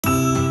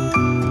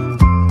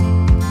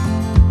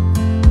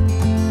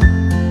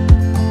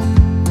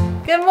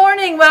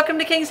welcome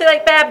to Kings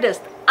Lake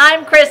Baptist.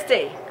 I'm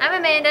Christy. I'm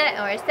Amanda,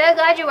 and we're so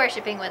glad you're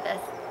worshiping with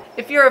us.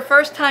 If you're a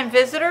first-time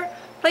visitor,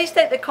 please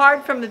take the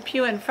card from the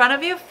pew in front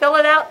of you, fill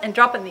it out, and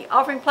drop it in the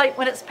offering plate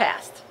when it's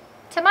passed.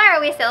 Tomorrow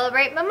we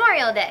celebrate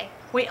Memorial Day.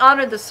 We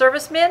honor the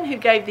servicemen who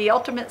gave the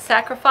ultimate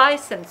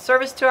sacrifice and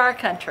service to our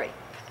country,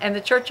 and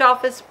the church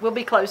office will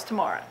be closed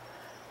tomorrow.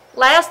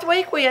 Last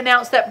week we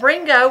announced that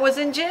Bringo was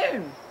in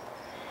June.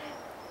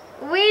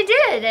 We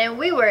did, and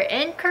we were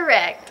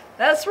incorrect.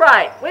 That's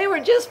right, we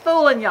were just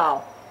fooling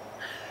y'all.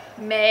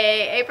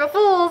 May, April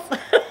Fools.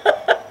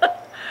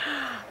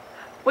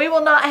 We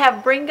will not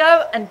have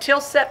Bringo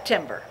until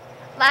September.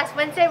 Last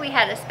Wednesday we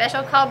had a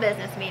special call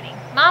business meeting.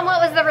 Mom,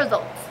 what was the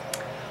results?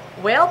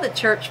 Well, the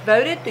church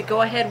voted to go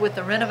ahead with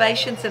the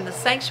renovations in the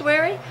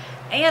sanctuary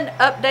and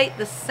update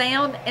the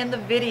sound and the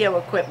video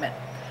equipment.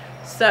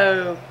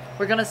 So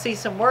we're going to see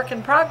some work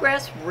in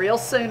progress real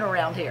soon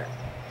around here.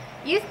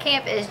 Youth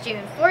camp is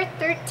June 4th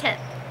through 10th,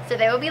 so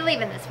they will be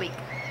leaving this week.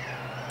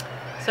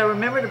 So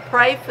remember to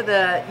pray for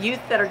the youth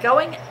that are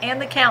going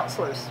and the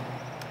counselors.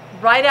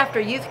 Right after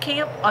youth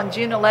camp on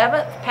June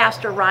 11th,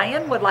 Pastor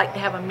Ryan would like to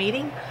have a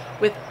meeting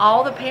with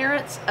all the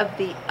parents of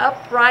the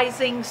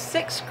uprising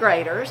 6th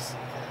graders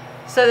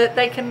so that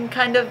they can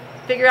kind of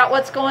figure out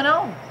what's going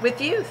on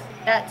with youth.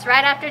 That's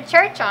right after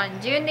church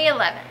on June the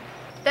 11th.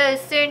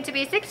 Those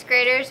soon-to-be 6th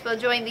graders will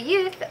join the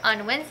youth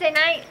on Wednesday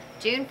night,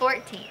 June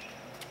 14th.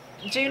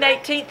 June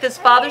 18th is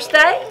Father's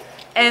Day,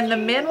 and the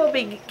men will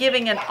be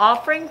giving an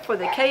offering for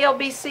the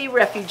KLBC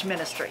Refuge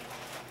Ministry.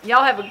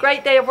 Y'all have a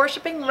great day of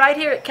worshiping right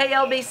here at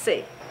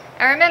KLBC.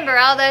 And remember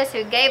all those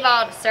who gave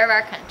all to serve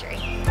our country.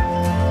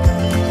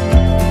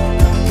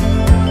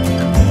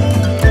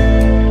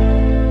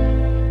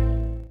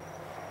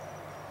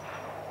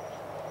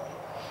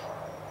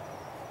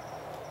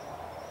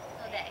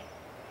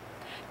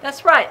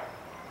 That's right.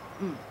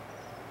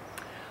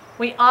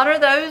 We honor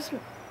those.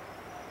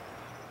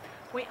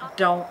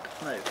 Don't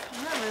move.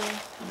 Not really.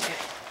 Okay.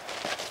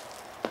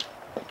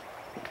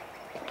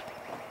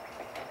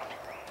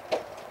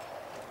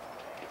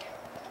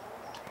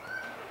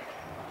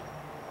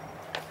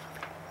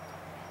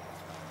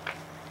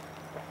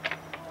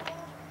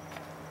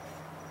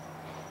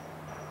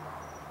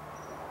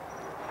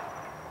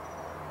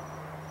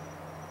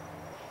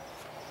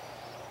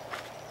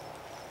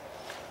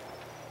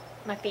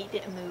 My feet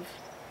didn't move.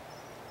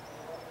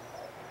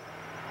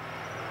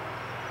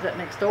 Is that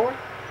next door?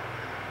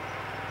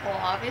 Well,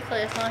 obviously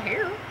it's not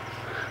here.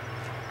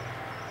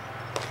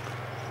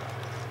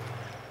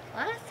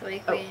 Last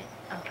week we...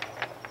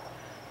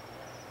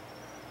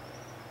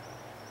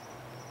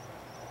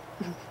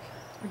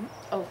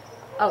 Oh.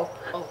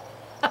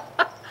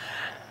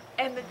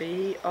 And the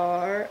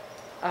B-R-I-N-G-O.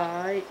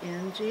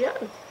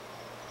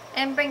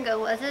 And Bringo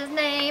was his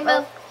name.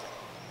 Oh.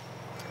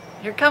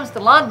 Here comes the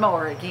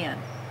lawnmower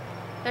again.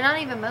 They're not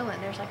even mowing,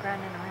 they're just like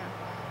riding around.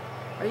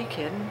 Are you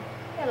kidding?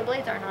 Yeah, the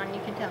blades aren't on,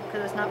 you can tell,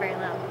 because it's not very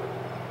loud.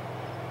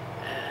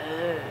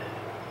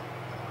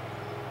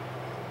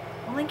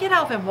 Well, then get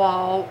off and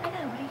walk. I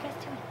know, what are you guys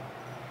doing?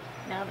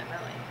 Now they're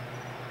mowing.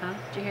 Huh?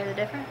 Did you hear the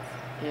difference?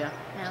 Yeah.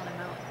 Now they're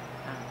mowing.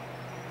 Oh.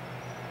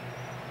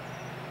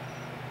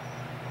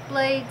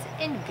 Blades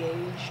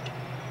engaged.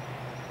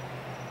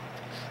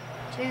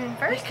 June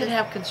 1st. We could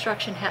have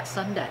Construction Hat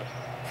Sunday.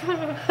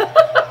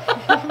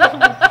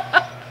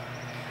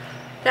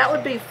 That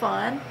would be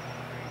fun.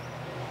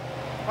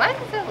 Why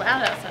is it so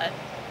loud outside?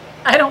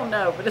 I don't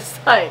know, but it's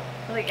like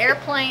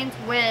airplanes,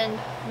 wind,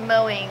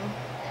 mowing.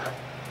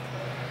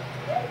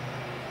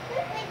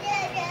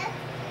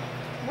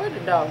 Where'd the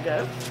dog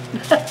go?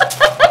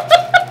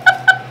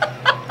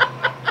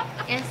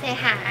 And say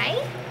hi.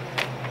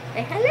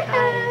 Say hello.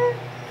 Hi.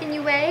 Can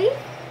you wave?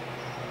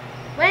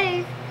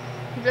 Wave.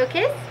 Little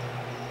kiss.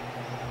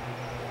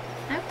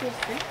 No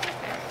kisses.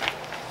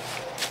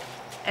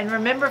 And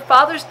remember,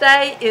 Father's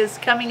Day is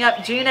coming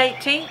up June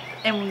 18th,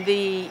 and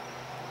the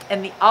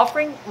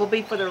offering will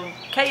be for the do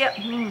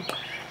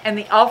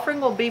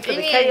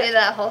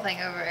that whole thing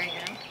over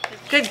again.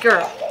 Good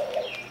girl.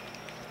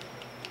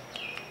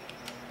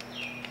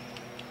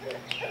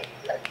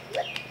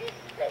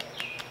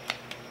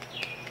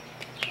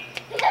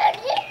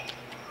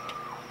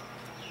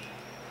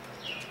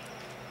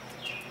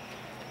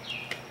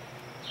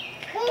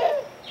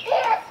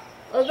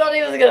 I thought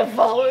he was gonna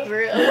fall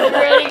over. I was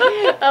ready.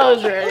 I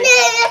was ready.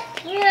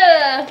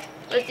 Yeah,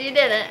 but you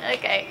didn't.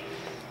 Okay.